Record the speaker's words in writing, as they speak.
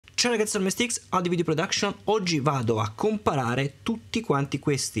Ciao ragazzi, sono Steex, Audio Video Production. Oggi vado a comparare tutti quanti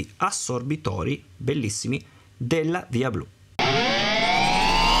questi assorbitori bellissimi della VIABLUE.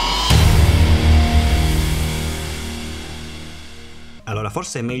 Allora,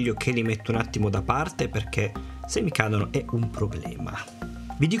 forse è meglio che li metto un attimo da parte perché se mi cadono è un problema.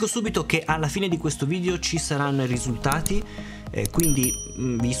 Vi dico subito che alla fine di questo video ci saranno i risultati, quindi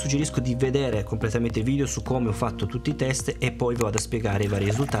vi suggerisco di vedere completamente il video su come ho fatto tutti i test e poi vi vado a spiegare i vari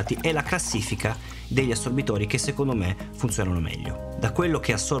risultati e la classifica degli assorbitori che secondo me funzionano meglio, da quello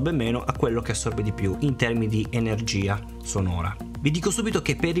che assorbe meno a quello che assorbe di più in termini di energia sonora. Vi dico subito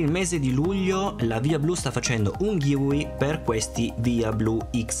che per il mese di luglio la VIABLUE sta facendo un giveaway per questi VIABLUE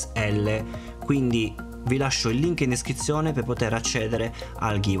XL, quindi vi lascio il link in descrizione per poter accedere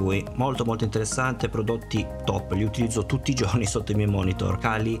al giveaway. Molto interessante, prodotti top, li utilizzo tutti i giorni sotto i miei monitor,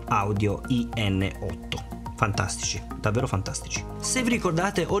 Quali audio IN8. Fantastici, davvero fantastici. Se vi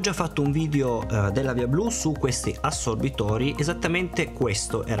ricordate, ho già fatto un video della VIABLUE su questi assorbitori. Esattamente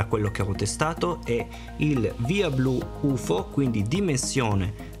questo era quello che avevo testato, è il VIABLUE UFO, quindi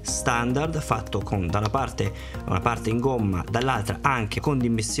dimensione standard, fatto con da una parte in gomma, dall'altra anche con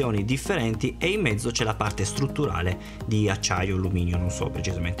dimensioni differenti, e in mezzo c'è la parte strutturale di acciaio, alluminio, non so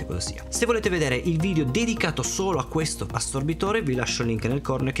precisamente cosa sia. Se volete vedere il video dedicato solo a questo assorbitore vi lascio il link nel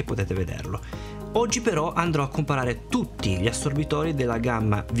corner che potete vederlo. Oggi però andrò a comparare tutti gli assorbitori della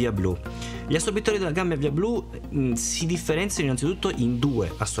gamma VIABLUE. Gli assorbitori della gamma VIABLUE si differenziano innanzitutto in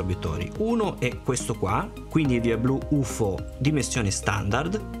due assorbitori. Uno è questo qua, quindi il VIABLUE UFO dimensione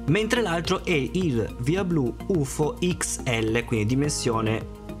standard, mentre l'altro è il VIABLUE UFO XL, quindi dimensione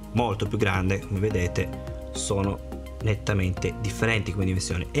molto più grande. Come vedete sono nettamente differenti come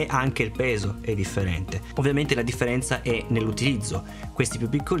dimensioni e anche il peso è differente. Ovviamente la differenza è nell'utilizzo. Questi più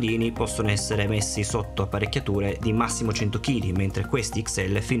piccolini possono essere messi sotto apparecchiature di massimo 100 kg, mentre questi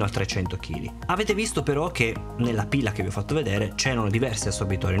XL fino a 300 kg. Avete visto però che nella pila che vi ho fatto vedere c'erano diversi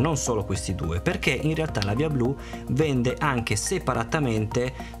assorbitori, non solo questi due, perché in realtà la VIABLUE vende anche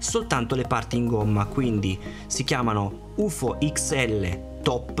separatamente soltanto le parti in gomma, quindi si chiamano UFO XL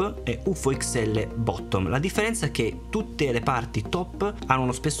top e UFO XL bottom. La differenza è che tutte le parti top hanno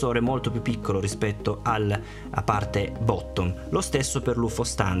uno spessore molto più piccolo rispetto alla parte bottom. Lo stesso per l'UFO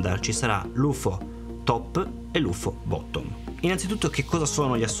standard, ci sarà l'UFO top e l'UFO bottom. Innanzitutto, che cosa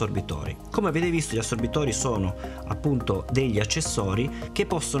sono gli assorbitori? Come avete visto, gli assorbitori sono appunto degli accessori che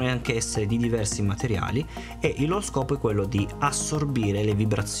possono anche essere di diversi materiali e il loro scopo è quello di assorbire le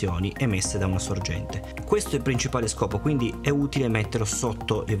vibrazioni emesse da una sorgente. Questo è il principale scopo, quindi è utile metterlo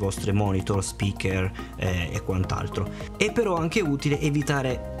sotto i vostri monitor, speaker e quant'altro. È però anche utile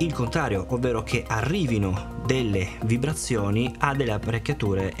evitare il contrario, ovvero che arrivino delle vibrazioni a delle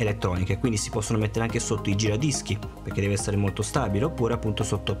apparecchiature elettroniche, quindi si possono mettere anche sotto i giradischi perché deve essere molto stabile, oppure appunto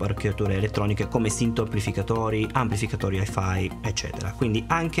sotto apparecchiature elettroniche come sinto amplificatori, amplificatori hi-fi eccetera, quindi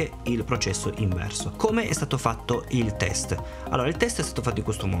anche il processo inverso. Come è stato fatto il test? Allora, il test è stato fatto in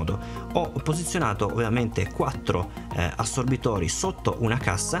questo modo: ho posizionato ovviamente 4 assorbitori sotto una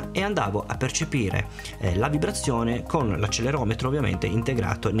cassa e andavo a percepire la vibrazione con l'accelerometro ovviamente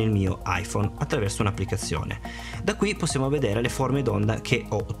integrato nel mio iPhone attraverso un'applicazione. Da qui possiamo vedere le forme d'onda che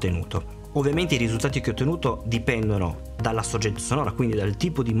ho ottenuto. Ovviamente i risultati che ho ottenuto dipendono dalla sorgente sonora, quindi dal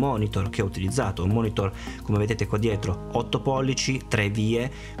tipo di monitor che ho utilizzato. Un monitor, come vedete qua dietro, 8 pollici, 3 vie,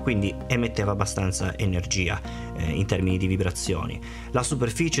 quindi emetteva abbastanza energia in termini di vibrazioni. La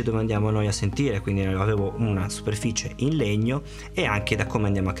superficie dove andiamo noi a sentire, quindi avevo una superficie in legno, e anche da come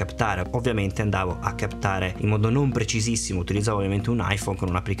andiamo a captare. Ovviamente andavo a captare in modo non precisissimo, utilizzavo ovviamente un iPhone con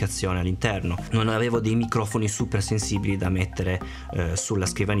un'applicazione all'interno, non avevo dei microfoni super sensibili da mettere sulla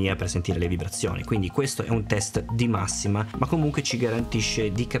scrivania per sentire le vibrazioni, quindi questo è un test di massima, ma comunque ci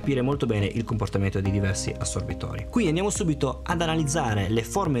garantisce di capire molto bene il comportamento di diversi assorbitori. Quindi andiamo subito ad analizzare le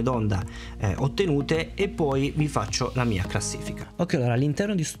forme d'onda ottenute e poi vi faccio la mia classifica. Ok, allora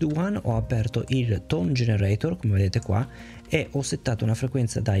all'interno di Studio One ho aperto il tone generator, come vedete qua, e ho settato una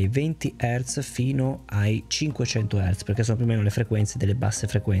frequenza dai 20 Hz fino ai 500 Hz, perché sono più o meno le frequenze delle basse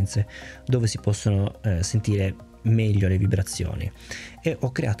frequenze dove si possono sentire meglio le vibrazioni, e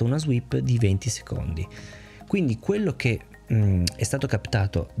ho creato una sweep di 20 secondi. Quindi quello che è stato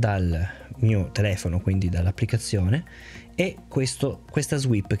captato dal mio telefono, quindi dall'applicazione, è questa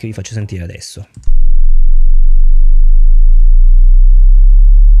sweep che vi faccio sentire adesso.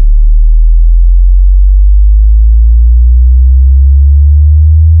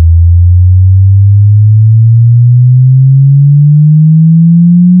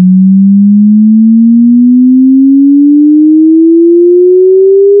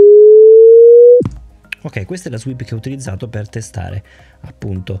 Ok, Ok, questa è la sweep che ho utilizzato per testare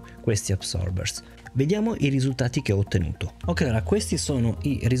appunto questi absorbers. Vediamo i risultati che ho ottenuto. Ok, allora questi sono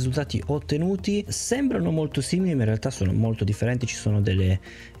i risultati ottenuti, sembrano molto simili ma in realtà sono molto differenti, ci sono delle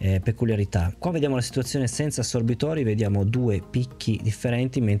peculiarità. Qua vediamo la situazione senza assorbitori, vediamo due picchi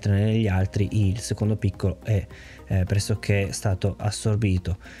differenti, mentre negli altri il secondo picco è pressoché stato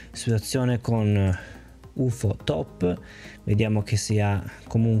assorbito. Situazione con UFO top, vediamo che si ha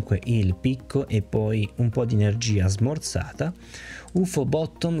comunque il picco e poi un po' di energia smorzata. UFO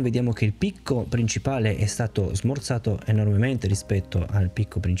bottom, vediamo che il picco principale è stato smorzato enormemente rispetto al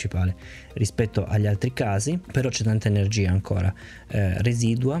picco principale, rispetto agli altri casi, però c'è tanta energia ancora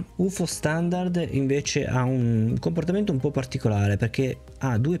residua. UFO standard invece ha un comportamento un po' particolare perché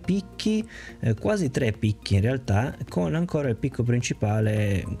ha due picchi, quasi tre picchi in realtà, con ancora il picco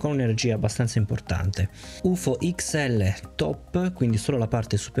principale con un'energia abbastanza importante. UFO XL top, quindi solo la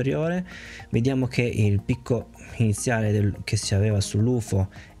parte superiore, vediamo che il picco iniziale che si aveva sull'UFO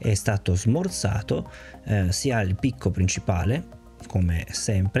è stato smorzato, si ha il picco principale come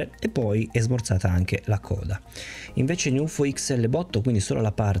sempre e poi è smorzata anche la coda. Invece in UFO XL botto, quindi solo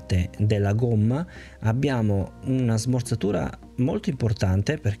la parte della gomma, abbiamo una smorzatura molto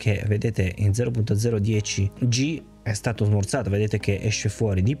importante perché vedete in 0.010G è stato smorzato, vedete che esce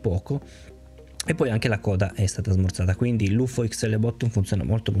fuori di poco, e poi anche la coda è stata smorzata, quindi l'UFO XL bottom funziona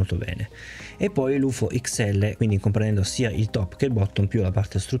molto bene. E poi l'UFO XL, quindi comprendendo sia il top che il bottom più la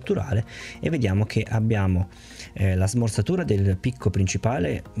parte strutturale, e vediamo che abbiamo la smorzatura del picco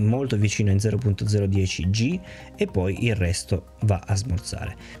principale molto vicino in 0.010G e poi il resto va a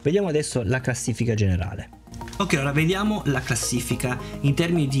smorzare. Vediamo adesso la classifica generale. Ok, ora vediamo la classifica in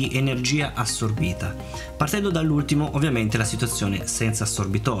termini di energia assorbita. Partendo dall'ultimo, ovviamente la situazione senza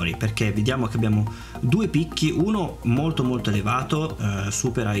assorbitori, perché vediamo che abbiamo due picchi, uno molto elevato,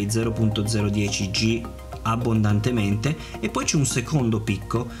 supera i 0.010G abbondantemente, e poi c'è un secondo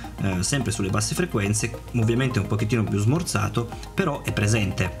picco, sempre sulle basse frequenze, ovviamente un pochettino più smorzato, però è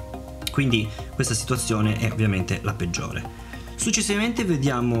presente. Quindi questa situazione è ovviamente la peggiore. Successivamente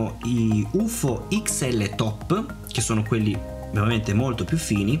vediamo i UFO XL top, che sono quelli ovviamente molto più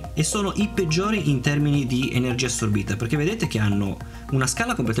fini e sono i peggiori in termini di energia assorbita, perché vedete che hanno una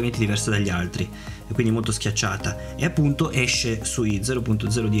scala completamente diversa dagli altri e quindi molto schiacciata, e appunto esce sui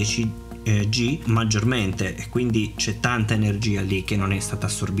 0.010G maggiormente, e quindi c'è tanta energia lì che non è stata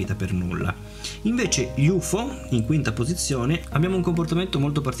assorbita per nulla. Invece gli UFO in quinta posizione abbiamo un comportamento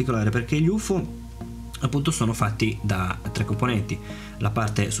molto particolare, perché gli UFO appunto sono fatti da tre componenti: la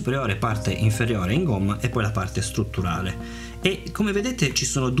parte superiore, parte inferiore in gomma e poi la parte strutturale, e come vedete ci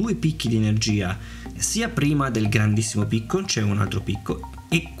sono due picchi di energia, sia prima del grandissimo picco c'è un altro picco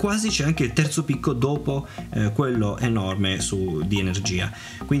e quasi c'è anche il terzo picco dopo quello enorme di energia,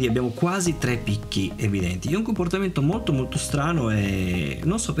 quindi abbiamo quasi tre picchi evidenti. È un comportamento molto strano e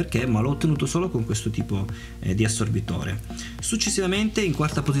non so perché, ma l'ho ottenuto solo con questo tipo di assorbitore. Successivamente in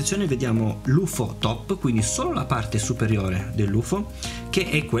quarta posizione vediamo l'UFO top, quindi solo la parte superiore dell'UFO, che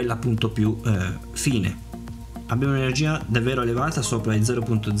è quella appunto più fine. Abbiamo un'energia davvero elevata, sopra il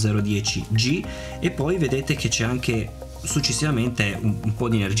 0.010G, e poi vedete che c'è anche successivamente un po'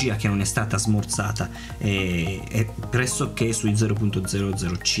 di energia che non è stata smorzata, è pressoché sui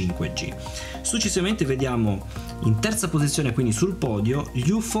 0.005G. Successivamente vediamo in terza posizione, quindi sul podio, gli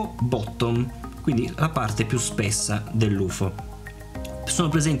UFO bottom, quindi la parte più spessa dell'UFO. Sono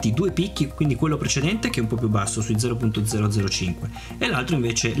presenti due picchi, quindi quello precedente che è un po' più basso sui 0.005 e l'altro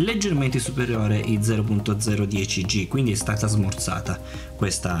invece leggermente superiore i 0.010G, quindi è stata smorzata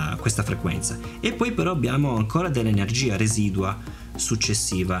questa frequenza. E poi però abbiamo ancora dell'energia residua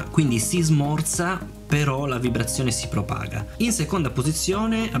successiva, quindi si smorza però la vibrazione si propaga. In seconda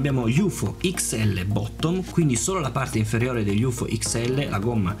posizione abbiamo gli UFO XL bottom, quindi solo la parte inferiore degli UFO XL, la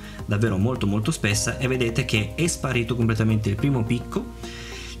gomma davvero molto spessa, e vedete che è sparito completamente il primo picco.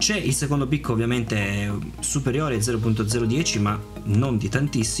 C'è il secondo picco ovviamente superiore ai 0.010 ma non di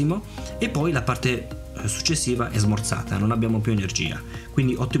tantissimo, e poi la parte successiva è smorzata, non abbiamo più energia,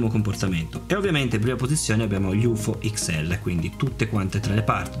 quindi ottimo comportamento. E ovviamente in prima posizione abbiamo gli UFO XL, quindi tutte quante tre le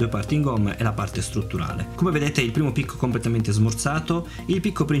parti, due parti in gomma e la parte strutturale. Come vedete il primo picco completamente smorzato, il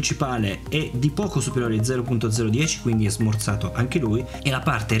picco principale è di poco superiore ai 0.010, quindi è smorzato anche lui, e la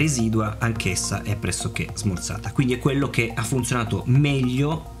parte residua anch'essa è pressoché smorzata, quindi è quello che ha funzionato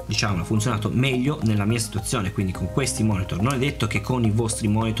meglio, diciamo, ha funzionato meglio nella mia situazione, quindi con questi monitor. Non è detto che con i vostri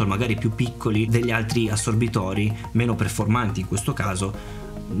monitor magari più piccoli degli altri assorbitori, meno performanti in questo caso,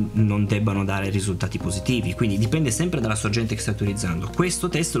 non debbano dare risultati positivi, quindi dipende sempre dalla sorgente che stai utilizzando. Questo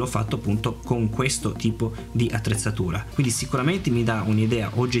test l'ho fatto appunto con questo tipo di attrezzatura, quindi sicuramente mi dà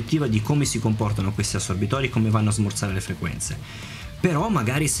un'idea oggettiva di come si comportano questi assorbitori, come vanno a smorzare le frequenze. Però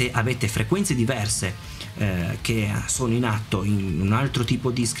magari se avete frequenze diverse che sono in atto in un altro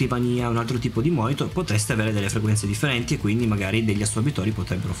tipo di scrivania, un altro tipo di monitor, potreste avere delle frequenze differenti e quindi magari degli assorbitori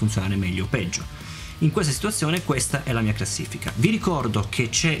potrebbero funzionare meglio o peggio. In questa situazione questa è la mia classifica. Vi ricordo che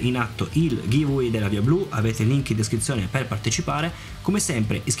c'è in atto il giveaway della VIABLUE, avete il link in descrizione per partecipare. Come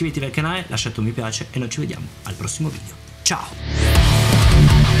sempre iscrivetevi al canale, lasciate un mi piace e noi ci vediamo al prossimo video. Ciao!